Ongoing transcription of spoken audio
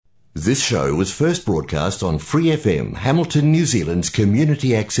This show was first broadcast on Free FM, Hamilton, New Zealand's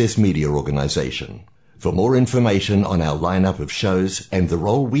community access media organisation. For more information on our lineup of shows and the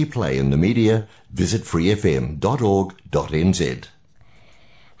role we play in the media, visit freefm.org.nz.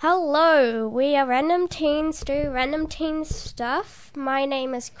 Hello, we are Random Teens Do Random Teen Stuff. My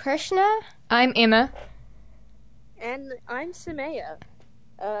name is Krishna. I'm Emma. And I'm Samaya.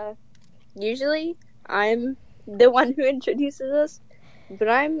 Usually I'm the one who introduces us, but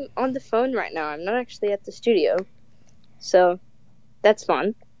I'm on the phone right now. I'm not actually at the studio. So, that's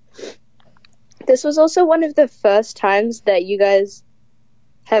fun. This was also one of the first times that you guys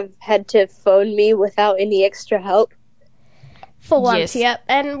have had to phone me without any extra help. For once, yep.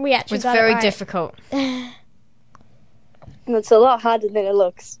 And we actually got it right. It was very difficult. It's a lot harder than it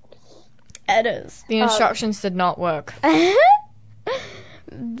looks. It is. The instructions did not work.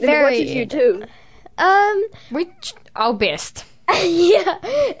 Very. What did you do? Our best. Yeah,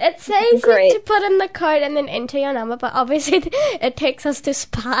 it says Great. to put in the code and then enter your number, but obviously it takes us to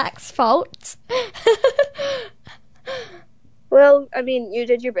Spark's fault. Well, I mean, you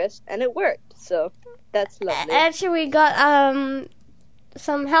did your best, and it worked, so that's lovely. Actually, we got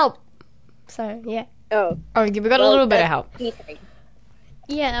some help. So, yeah. Oh, we got a little bit of help. Cheating.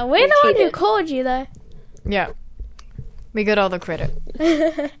 Yeah, we're the one who called you, though. Yeah. We got all the credit.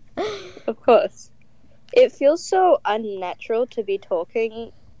 Of course. It feels so unnatural to be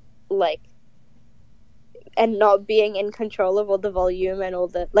talking, and not being in control of all the volume and all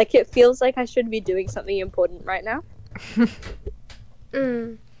the... it feels like I should be doing something important right now.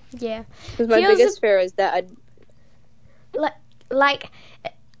 Yeah. Because my biggest fear is that me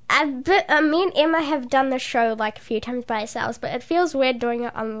and Emma have done the show, a few times by ourselves, but it feels weird doing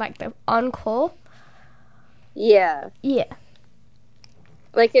it on, the encore. Yeah. Yeah.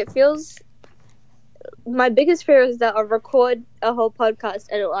 It feels... My biggest fear is that I'll record a whole podcast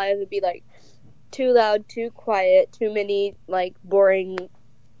and it'll either be, too loud, too quiet, too many, boring,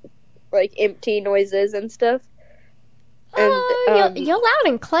 empty noises and stuff. And, you're loud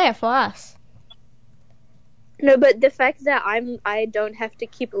and clear for us. No, but the fact that I don't have to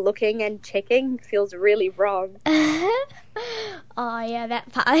keep looking and checking feels really wrong. Oh, yeah,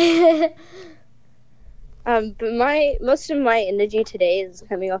 that part. But most of my energy today is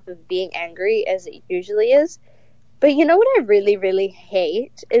coming off of being angry, as it usually is. But you know what I really, really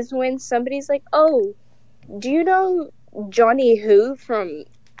hate is when somebody's like, "Oh, do you know Johnny Who from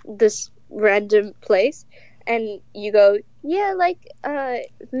this random place?" And you go, "Yeah,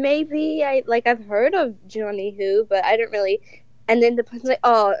 maybe I've heard of Johnny Who, but I don't really." And then the person's like,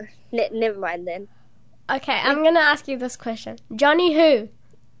 "Oh, never mind then." Okay, I'm gonna ask you this question: Johnny Who?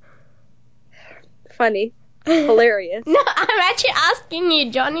 Funny. Hilarious. No, I'm actually asking you,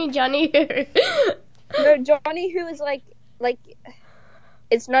 Johnny Who? No, Johnny Who is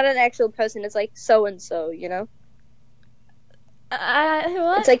it's not an actual person, it's so-and-so, you know?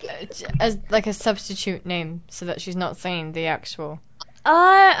 What? It's as a substitute name so that she's not saying the actual.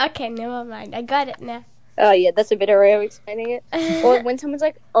 Oh, okay, never mind. I got it now. Oh, yeah, that's a better way of explaining it. Or when someone's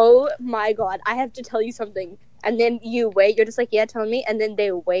like, "Oh my god, I have to tell you something." And then you wait, you're just like, "Yeah, tell me." And then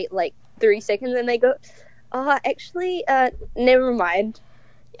they wait 3 seconds and they go, actually, never mind.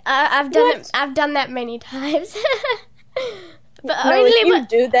 I've done it. I've done that many times. But no, only if you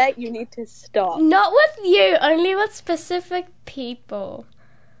do that, you need to stop. Not with you. Only with specific people.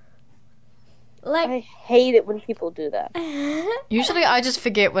 I hate it when people do that. Usually, I just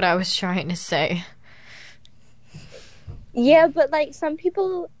forget what I was trying to say. Yeah, but some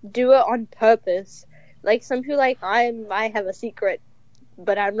people do it on purpose. Some people I have a secret,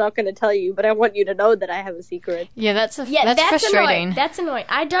 but I'm not going to tell you, but I want you to know that I have a secret. Yeah, that's frustrating. Annoying. That's annoying.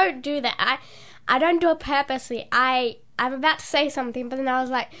 I don't do that. I don't do it purposely. I'm about to say something, but then I was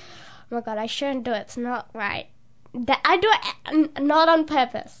like, "Oh my god, I shouldn't do it. It's not right." I do it not on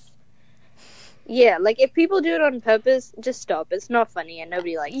purpose. Yeah, if people do it on purpose, just stop. It's not funny and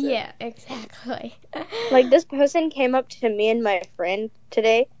nobody likes it. Yeah, exactly. This person came up to me and my friend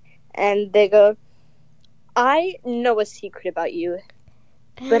today, and they go, "I know a secret about you,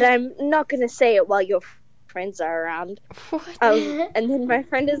 but I'm not going to say it while your friends are around." What? And then my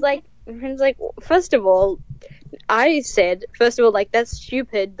friend is like, "First of all, that's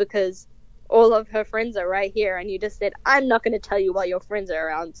stupid because all of her friends are right here, and you just said, I'm not going to tell you while your friends are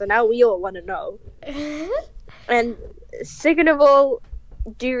around, so now we all want to know." And second of all,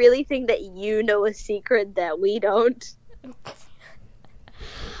 do you really think that you know a secret that we don't?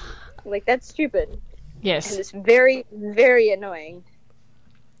 That's stupid. Yes. And it's very, very annoying.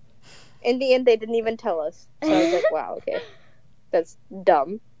 In the end, they didn't even tell us. So I was like, wow, okay. That's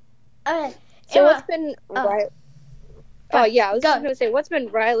dumb. So what's been right... Oh yeah, I was Go. just gonna say, what's been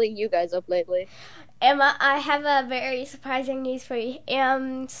riling you guys up lately? Emma, I have a very surprising news for you.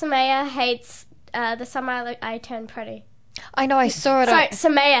 Samaya hates the summer I turned pretty. I know, I saw it Sorry, on...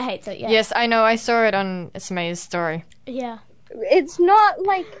 Samaya hates it, yeah. Yes, I know, I saw it on Samaya's story. Yeah. It's not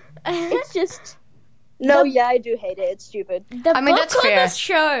like it's just. No, yeah, I do hate it. It's stupid. The I mean, book that's or fair. the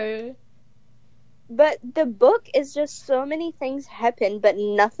show? But the book is just so many things happen, but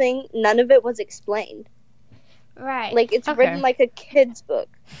none of it was explained. Right. Like it's Okay. written like a kid's book.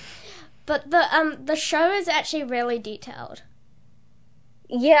 But the show is actually really detailed.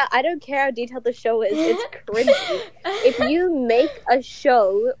 Yeah, I don't care how detailed the show is. It's cringy. If you make a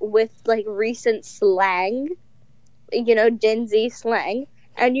show with like recent slang, Gen Z slang,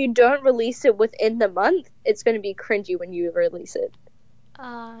 and you don't release it within the month, it's going to be cringy when you release it.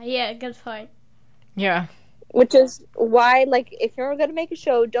 Yeah, good point. Yeah. Which is why, like, if you're going to make a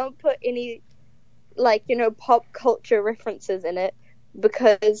show, don't put any, like, pop culture references in it.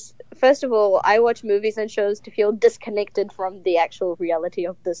 Because, first of all, I watch movies and shows to feel disconnected from the actual reality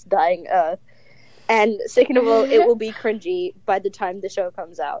of this dying earth. And second of all, it will be cringy by the time the show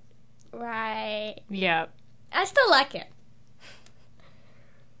comes out. Right. Yeah. I still like it.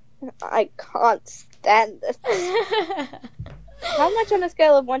 I can't stand this. How much on a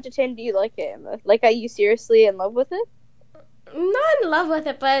scale of 1 to 10 do you like it, Emma? Like, are you seriously in love with it? Not in love with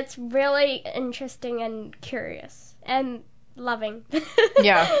it, but it's really interesting and curious and loving.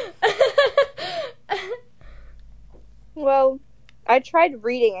 Yeah. Well, I tried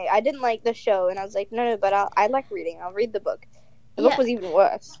reading it. I didn't like the show, and I was like, no, but I like reading. I'll read the book. The book was even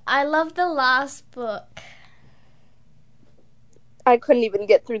worse. I love the last book. I couldn't even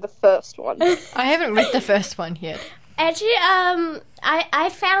get through the first one. I haven't read the first one yet. Actually, I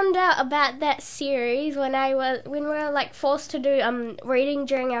found out about that series when we were like forced to do reading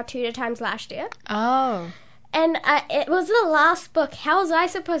during our tutor times last year, Oh. and it was the last book. How was I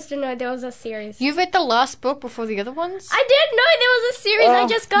supposed to know there was a series? You read the last book before the other ones? I didn't know there was a series. I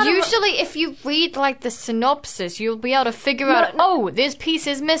just got Usually, if you read, like, the synopsis, you'll be able to figure out, there's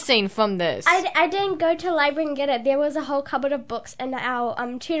pieces missing from this. I didn't go to the library and get it. There was a whole cupboard of books in our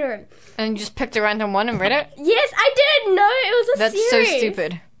tutor room. And you just picked a random one and read it? Yes, I didn't know it was a That's series. so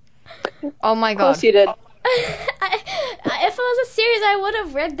stupid. Oh my Of course god. you did. If it was a series, I would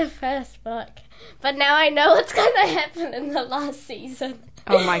have read the first book. But now I know what's going to happen in the last season.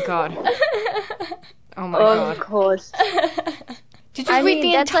 Oh my god. Oh my god. Of course. Did you I read mean,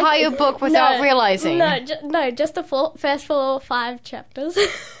 the that's entire like- book without realizing? No, just the first 4 or 5 chapters.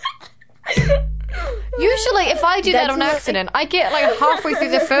 Usually, if I do that That's on not- accident, I get like halfway through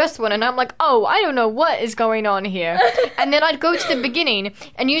the first one and I'm like, oh, I don't know what is going on here. And then I'd go to the beginning,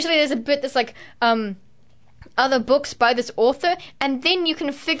 and usually there's a bit that's like, other books by this author, and then you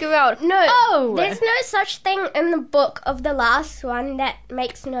can figure out, There's no such thing in the book of the last one that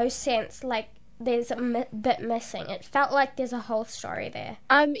makes no sense. Like, there's a bit missing. It felt like there's a whole story there.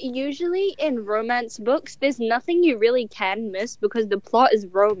 Usually in romance books, there's nothing you really can miss because the plot is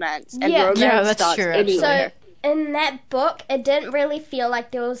romance, and Yeah. romance Yeah, that's starts true, actually. anywhere. So, in that book, it didn't really feel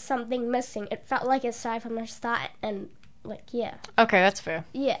like there was something missing. It felt like it started from the start, and, like, yeah. Okay, that's fair.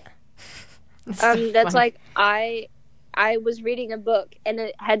 Yeah. That's so That's funny. like I was reading a book and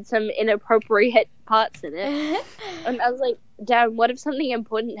it had some inappropriate parts in it, and I was like, damn, what if something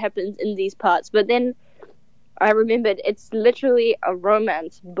important happens in these parts? But then I remembered it's literally a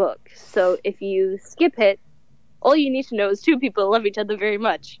romance book, so if you skip it, all you need to know is 2 people love each other very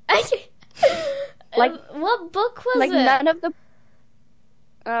much. Like- what book was Like it? none of the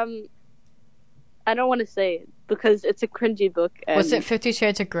I don't want to say it because it's a cringy book. And Was it 50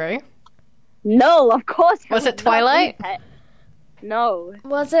 Shades of Grey? No, of course. I Was would it not Twilight? read that. No,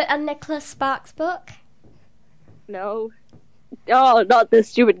 Was it a Nicholas Sparks book? no. Oh, not the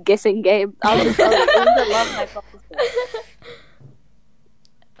stupid guessing game. I'll just tell you, it was the Love Hypothesis.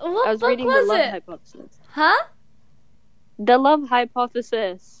 What I was book reading was the Love it? Hypothesis. Huh? The Love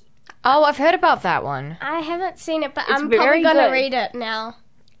Hypothesis. Oh, I've heard about that one. I haven't seen it, but It's I'm probably very gonna good. read it now.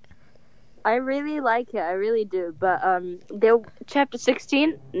 I really like it. I really do. But there, chapter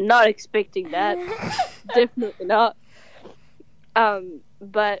 16. Not expecting that. Definitely not.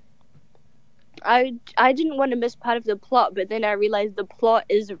 But I didn't want to miss part of the plot, but then I realized the plot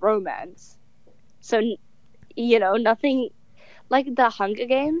is romance. So, nothing like the Hunger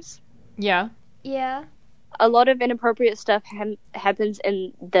Games. Yeah. Yeah. A lot of inappropriate stuff happens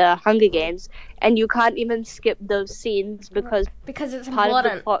in the Hunger Games, and you can't even skip those scenes because Because it's part of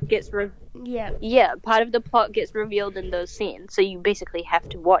the important. plot gets Yeah. part of the plot gets revealed in those scenes, so you basically have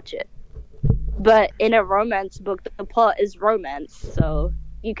to watch it. But in a romance book, the plot is romance, so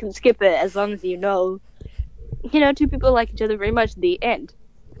you can skip it as long as you know two people like each other very much. The end.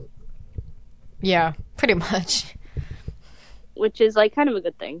 Yeah, pretty much. Which is like kind of a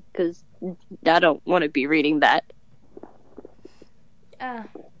good thing because I don't want to be reading that.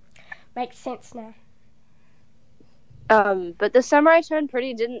 Makes sense now. But The Summer I Turned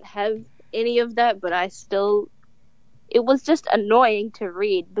Pretty didn't have any of that, but it was just annoying to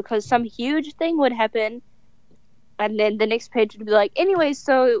read because some huge thing would happen and then the next page would be like, anyway,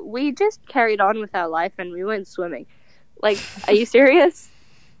 so we just carried on with our life and we went swimming. Like, are you serious?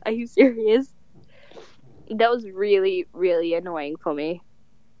 Are you serious? That was really, really annoying for me.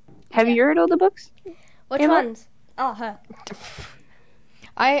 Have you read all the books? Which Emma? ones? Oh, her.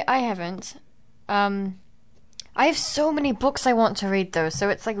 I haven't. I have so many books I want to read, though, so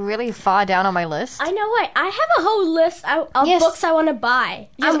it's, like, really far down on my list. I know, wait. I have a whole list of Yes. books I want to buy.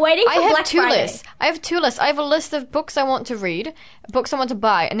 I'm waiting for Black Friday. I have two lists. I have a list of books I want to read, books I want to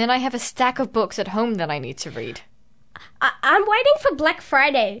buy, and then I have a stack of books at home that I need to read. I'm waiting for Black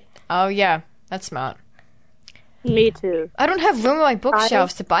Friday. Oh, yeah. That's smart. Me too. I don't have room on my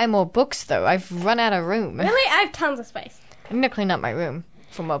bookshelves to buy more books, though. I've run out of room. Really? I have tons of space. I need to clean up my room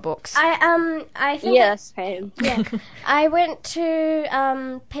for more books. I think Yes, same. yeah. I went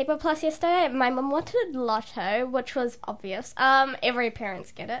to Paper Plus yesterday. My mum wanted Lotto, which was obvious. Every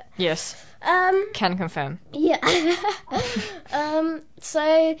parents get it. Yes. Can confirm. Yeah.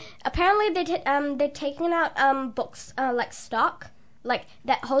 So apparently they're taking out books like stock, like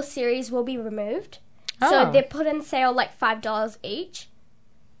that whole series will be removed. So Oh. they put in sale like $5 each,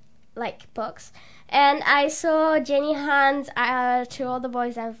 like books. And I saw Jenny Han's To All the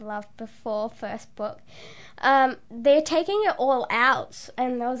Boys I've Loved Before first book. They're taking it all out,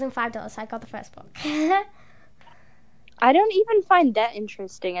 and that was in $5. So I got the first book. I don't even find that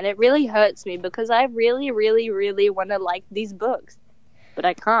interesting, and it really hurts me because I really, really, really want to like these books, but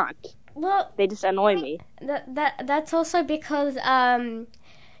I can't. Well, They just annoy me. that's also because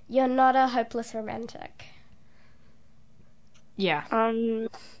you're not a hopeless romantic. Yeah.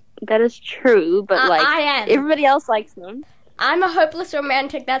 That is true, but like I am. everybody else likes them. I'm a hopeless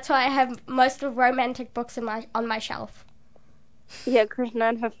romantic. That's why I have most of romantic books on my shelf. Yeah, Krishna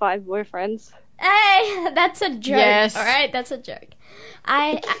and her 5 boyfriends. Hey, that's a joke. Yes. All right, that's a joke.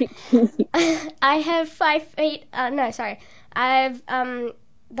 I have 5 feet. No, sorry. I have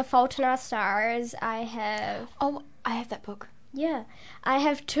The Fault in Our Stars. I have Oh, I have that book. I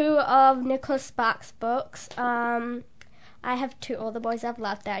have 2 of Nicholas Sparks' books. I have 2 All the Boys I've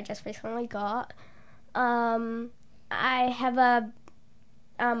Loved that I just recently got. I have a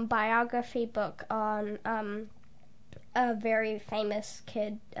biography book on a very famous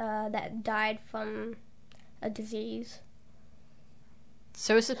kid that died from a disease.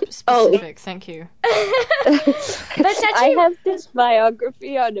 So specific, thank you. That's I actually have this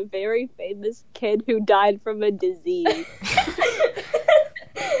biography on a very famous kid who died from a disease.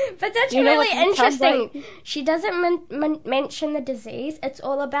 But that's You know really what that sounds interesting. She doesn't mention the disease. It's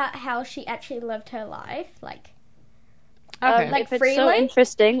all about how she actually lived her life. Like, Okay. like If it's freely. so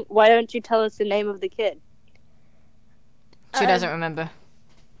interesting, why don't you tell us the name of the kid? She doesn't remember.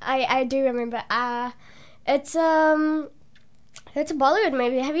 I do remember. It's a Bollywood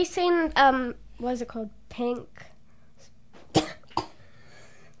movie. Have you seen what is it called? Pink.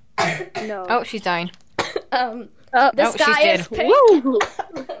 No. Oh, she's dying. The Oh, she's sky dead. is pink. Woo!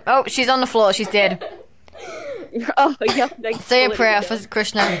 Oh, she's on the floor. She's dead. Oh, yeah. Thanks Say a for prayer letting for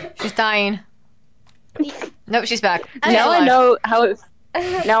Krishna. She's dying. Nope, she's back. me know. Now I alive. know how it.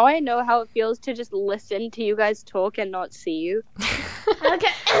 Now I know how it feels to just listen to you guys talk and not see you. Okay.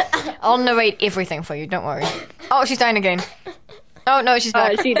 I'll narrate everything for you. Don't worry. Oh, she's dying again. Oh no, she's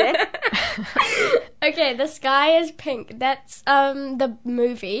back. She did. Okay, The Sky is Pink. That's the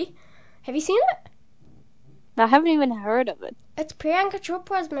movie. Have you seen it? I haven't even heard of it. It's Priyanka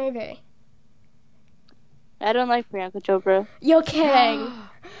Chopra's movie. I don't like Priyanka Chopra. You're kidding.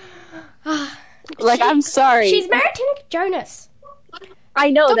 Like, I'm sorry. She's married to Nick Jonas.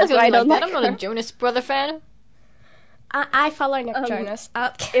 I know, Don't that's look why I at me don't like like that. I'm not a her. Jonas Brother fan. I follow Nick Jonas.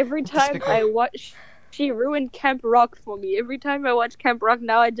 Every time Despicable. I watch... She ruined Camp Rock for me. Every time I watch Camp Rock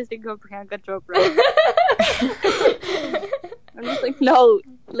now, I just think of Priyanka Chopra. I'm just like, no,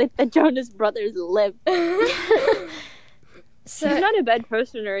 let the Jonas Brothers live. So She's not a bad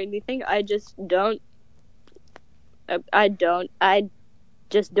person or anything. I just don't... I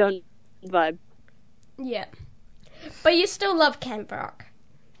just don't vibe. yeah, but you still love Camp Rock,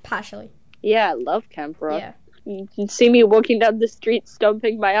 partially. Yeah, I love Camp Rock. Yeah. You can see me walking down the street,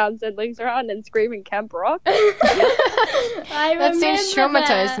 stomping my arms and legs around and screaming Camp Rock. I That seems remember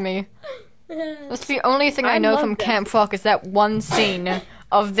traumatized that. me. That's the only thing I I know love from that. Camp Rock is that one scene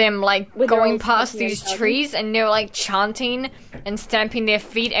of them like With their going own past smoking these and trees and they're like chanting and stamping their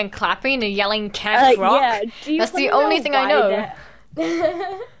feet and clapping and yelling Camp Rock. Yeah. Do you That's the wanna only know thing I why know. that- Do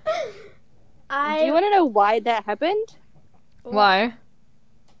you I want to know why that happened? Why?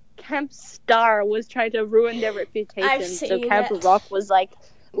 Camp Star was trying to ruin their reputation, I've so seen Camp it. Rock was like,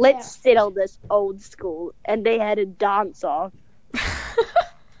 let's settle this old school, and they had a dance off.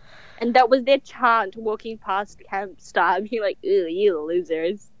 And that was their chant walking past Camp Star, being like, ew, you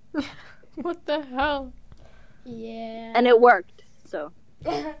losers. What the hell? yeah. And it worked, so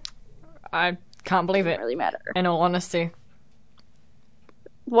I can't believe it it, doesn't really matter. in all honesty.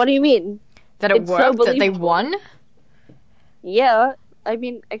 What do you mean? That it It's so worked, that they believable. won? Yeah, I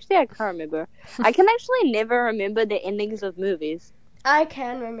mean, actually, I can't remember. I can actually never remember the endings of movies. I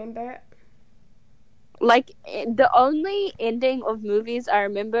can remember it. Like, the only ending of movies I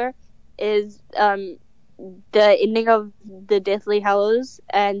remember is the ending of The Deathly Hallows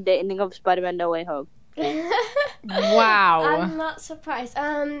and the ending of Spider-Man No Way Home. Wow. I'm not surprised.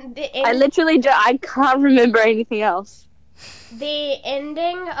 I can't remember anything else. The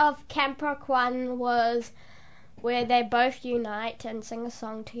ending of Camp Rock 1 was where they both unite and sing a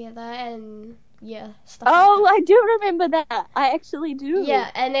song together and stuff Oh, like I do remember that. I actually do. that. Yeah,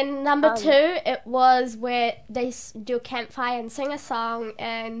 and then number 2, it was where they do a campfire and sing a song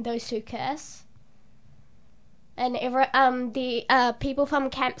and those two kiss. And the people from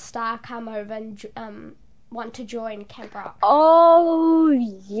Camp Star come over and want to join Camp Rock. Oh,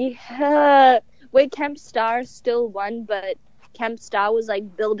 yeah. Where Camp Star still won, but Camp Star was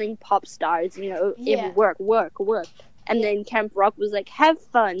like building pop stars, Yeah. work. And then Camp Rock was like, have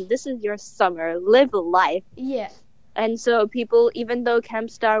fun. This is your summer. Live life. Yeah. And so people, even though Camp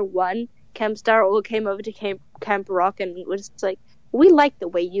Star won, Camp Star all came over to Camp Rock and was just like, we like the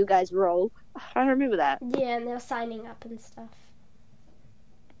way you guys roll. I remember that. Yeah, and they were signing up and stuff.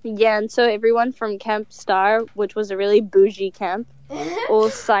 Yeah, and so everyone from Camp Star, which was a really bougie camp, all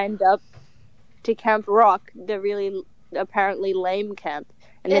signed up to Camp Rock, the really apparently lame camp.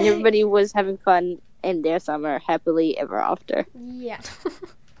 And then everybody was having fun in their summer, happily ever after. Yeah.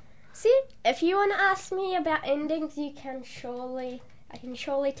 See, if you want to ask me about endings, I can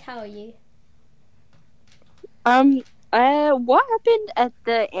surely tell you. What happened at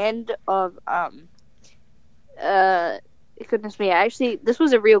the end of goodness me, actually this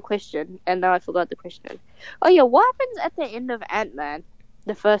was a real question and now I forgot the question. Oh yeah, what happens at the end of Ant-Man,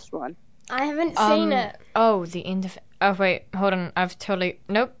 the first one? I haven't seen it. Oh, the end of... Oh, wait, hold on. I've totally...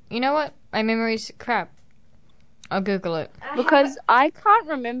 Nope. You know what? My memory's crap. I'll Google it. Because I can't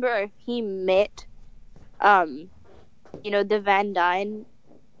remember if he met the Van Dyne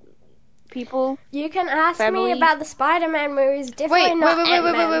people. You can ask family. me about the Spider-Man movies. Definitely not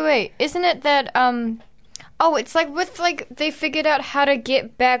Ant-Man. Wait. Isn't it that, Oh, it's like with, like, they figured out how to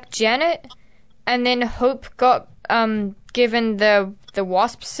get back Janet, and then Hope got, given the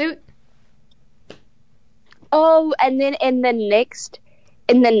Wasp suit? Oh, and then in the next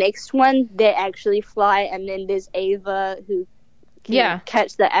one, they actually fly, and then there's Ava who can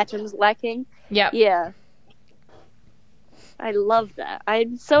catch the atoms lacking. Yep. Yeah. I love that.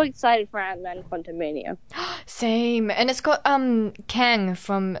 I'm so excited for Ant-Man Quantumania. Same. And it's got, Kang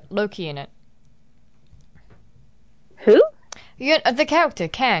from Loki in it. Who? Yeah, the character,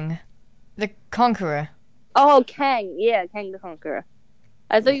 Kang. The Conqueror. Oh, Kang. Yeah, Kang the Conqueror.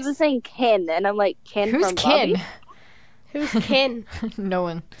 I thought you were saying Ken, and I'm like, Ken Who's from Ken? Barbie? Who's Ken? No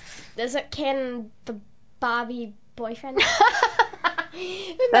one. Is it Ken, the Barbie boyfriend? That's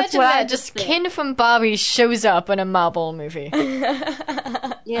Imagine what I that. Just just said. Ken from Barbie shows up in a Marvel movie.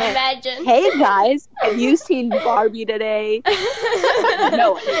 Yeah. Imagine. Hey guys, have you seen Barbie today?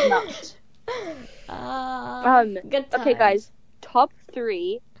 No, it's not. Good Okay, times. guys, top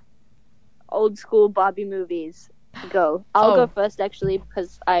 3 old school Barbie movies. Go. I'll go first, actually,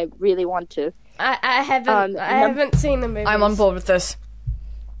 because I really want to. I haven't seen the movie. I'm on board with this.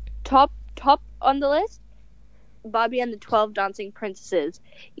 Top on the list, Barbie and the 12 Dancing Princesses.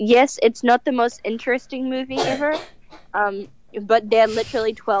 Yes, it's not the most interesting movie ever, but they're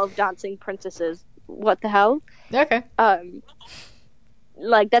literally 12 dancing princesses. What the hell? Okay.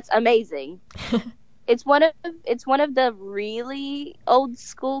 Like, that's amazing. It's one of the really old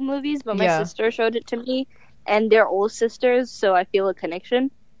school movies, but my sister showed it to me, and they're all sisters, so I feel a connection.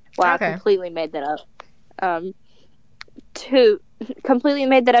 Wow, Okay. I completely made that up. Completely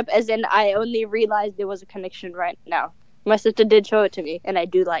made that up, as in I only realized there was a connection right now. My sister did show it to me, and I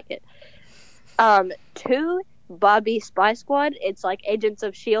do like it. 2, Barbie Spy Squad. It's like Agents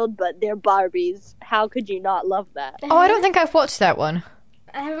of S.H.I.E.L.D., but they're Barbies. How could you not love that? Oh, I don't think I've watched that one.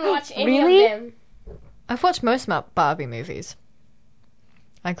 I haven't watched any Really? of them. I've watched most Barbie movies.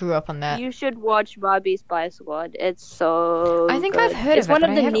 I grew up on that. You should watch Barbie Spy Squad. It's so I think good. I've heard it's of it, one but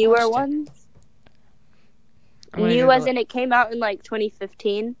of I the haven't newer watched it. ones. I'm gonna New Google as in it came out in like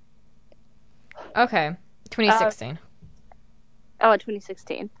 2015. Okay, 2016.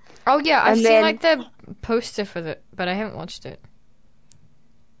 2016. Oh yeah, I've and seen then- like the poster for it, but I haven't watched it.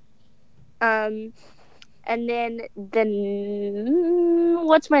 And then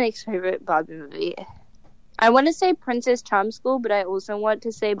what's my next favorite Barbie movie? I want to say Princess Charm School, but I also want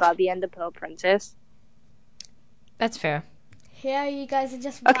to say Barbie and the Pearl Princess. That's fair. Here you guys are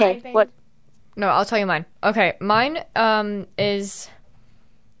just Okay, vibing. what? No, I'll tell you mine. Okay, mine is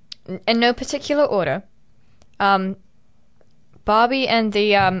in no particular order. Barbie and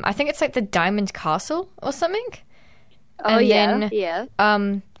the I think it's like the Diamond Castle or something. Oh And yeah, then, yeah.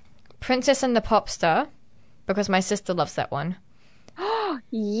 Princess and the Pop Star, because my sister loves that one.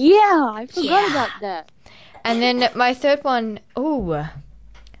 Yeah, I forgot about that. And then my third one,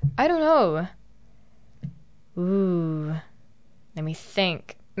 I don't know. Let me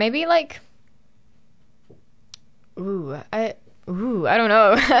think. Maybe like, I don't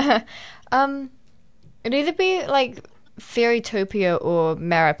know. It'd either be like Fairytopia or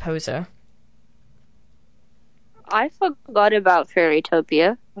Mariposa. I forgot about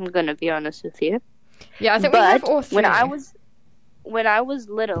Fairytopia. I'm gonna be honest with you. Yeah, I think we have But all three. when I was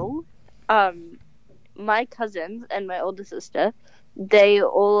little, my cousins and my older sister, they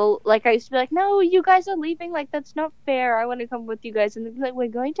all like I used to be like, "No, you guys are leaving. Like that's not fair. I want to come with you guys." And they'd be like, "We're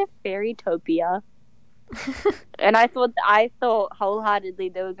going to Fairytopia." And I thought wholeheartedly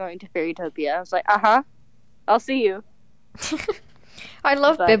they were going to Fairytopia. I was like, I'll see you. I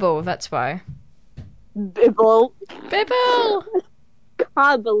love But- Bibble, that's why. Bibble. Bibble!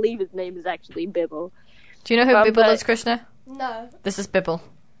 Can't believe his name is actually Bibble. Do you know who Bibble but- is, Krishna? No. This is Bibble.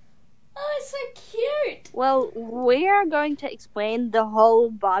 Oh, it's so cute. Well, we are going to explain the whole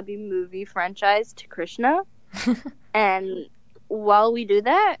Barbie movie franchise to Krishna. And while we do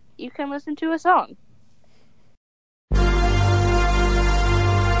that, you can listen to a song.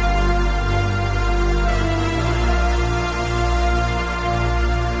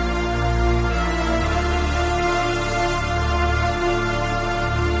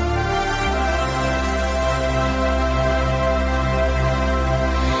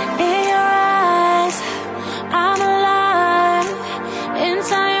 In your eyes, I'm alive.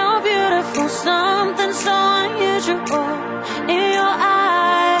 Inside your beautiful, something so unusual. In your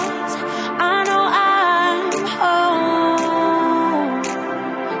eyes, I know I'm home.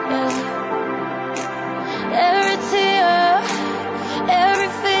 Yeah. Every tear,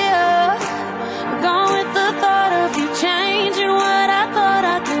 every fear, gone with the thought of you changing what I thought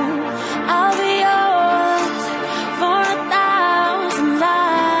I'd do. I'll be yours for 1,000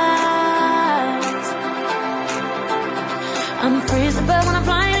 lives. I'm free as a bird when I'm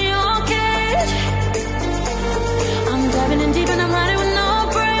flying in your cage. I'm diving in deep and I'm riding with no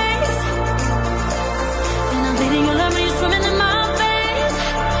brakes. And I'm bleeding your love when you're swimming in my veins.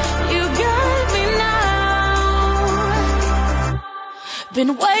 You got me now.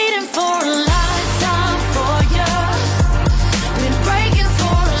 Been waiting for a lifetime for you. Been breaking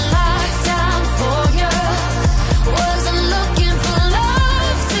for a lifetime for you. Wasn't looking for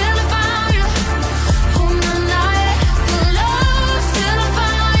love till I found you. On the night for love till I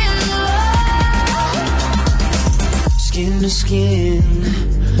found you. Skin to skin,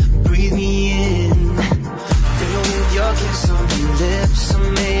 breathe me in. Fill with your kiss on your lips, I'm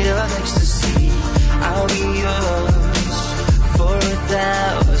made of ecstasy. I'll be yours for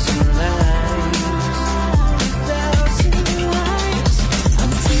 1,000 lives.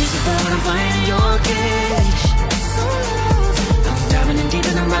 I'm free as a bird when I'm flying in your cage. I'm diving in deep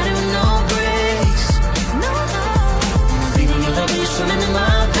and I'm riding with no brakes. I'm bleeding your love when you're swimming in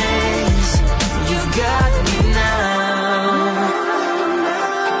my veins. You've got me now.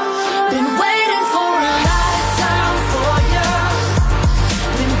 Been waiting for a lifetime for you.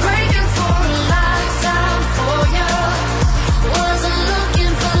 Been breaking for a lifetime for you. Wasn't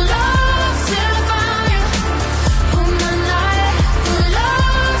looking for love till I found you. On the night for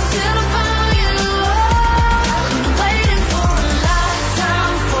love till I found you. Been waiting for a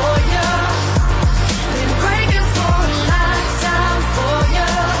lifetime for you. Been breaking for a lifetime for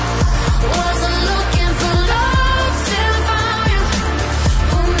you. Wasn't looking for love till I found you.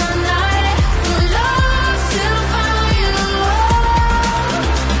 On the night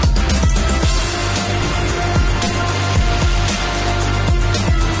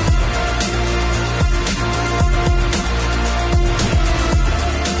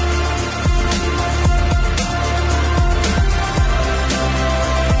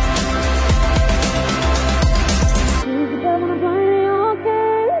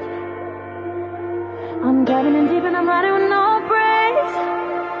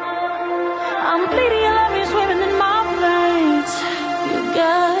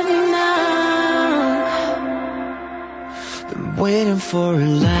for a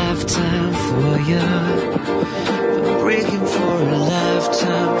lifetime for you. Been breaking for a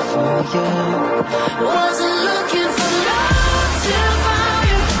lifetime for you. Wasn't looking for love till found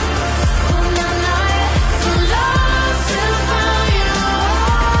you. On the night for love till found you.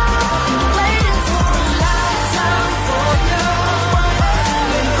 Waiting for a lifetime for you.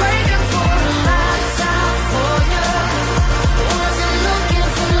 Been breaking for a lifetime for you. Wasn't looking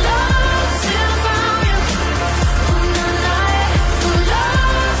for love till found you. On the night for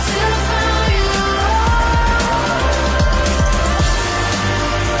love till found you.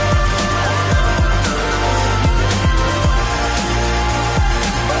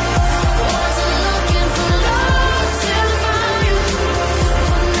 Wasn't looking for love till found you.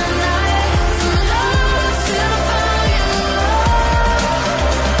 On the night for love till found you.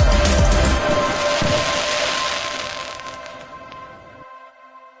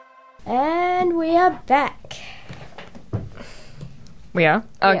 And we are back. We are?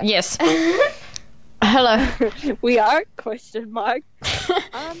 Oh, Yeah. yes. Hello. We are? Question mark.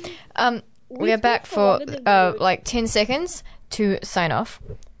 We are back talked a for lot of the like 10 seconds to sign off.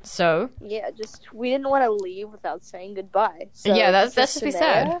 So, Yeah, just we didn't want to leave without saying goodbye. So yeah, this that's is to be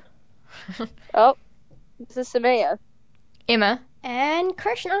sad. Samaya. Oh, this is Samaya. Emma. And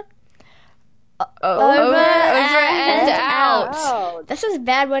Krishna. Over and and out. Oh, This is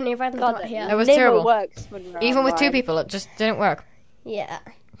bad when everyone's God, not that here. That was never terrible. works when we're Even with 2 online. people, it just didn't work. Yeah.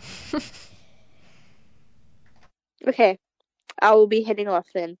 Okay, I will be heading off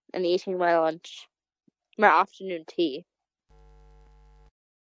then and eating my lunch, my afternoon tea.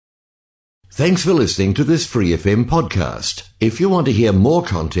 Thanks for listening to this Free FM podcast. If you want to hear more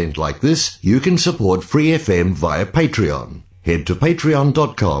content like this, you can support Free FM via Patreon. Head to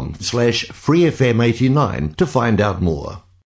patreon.com/freefm89 to find out more.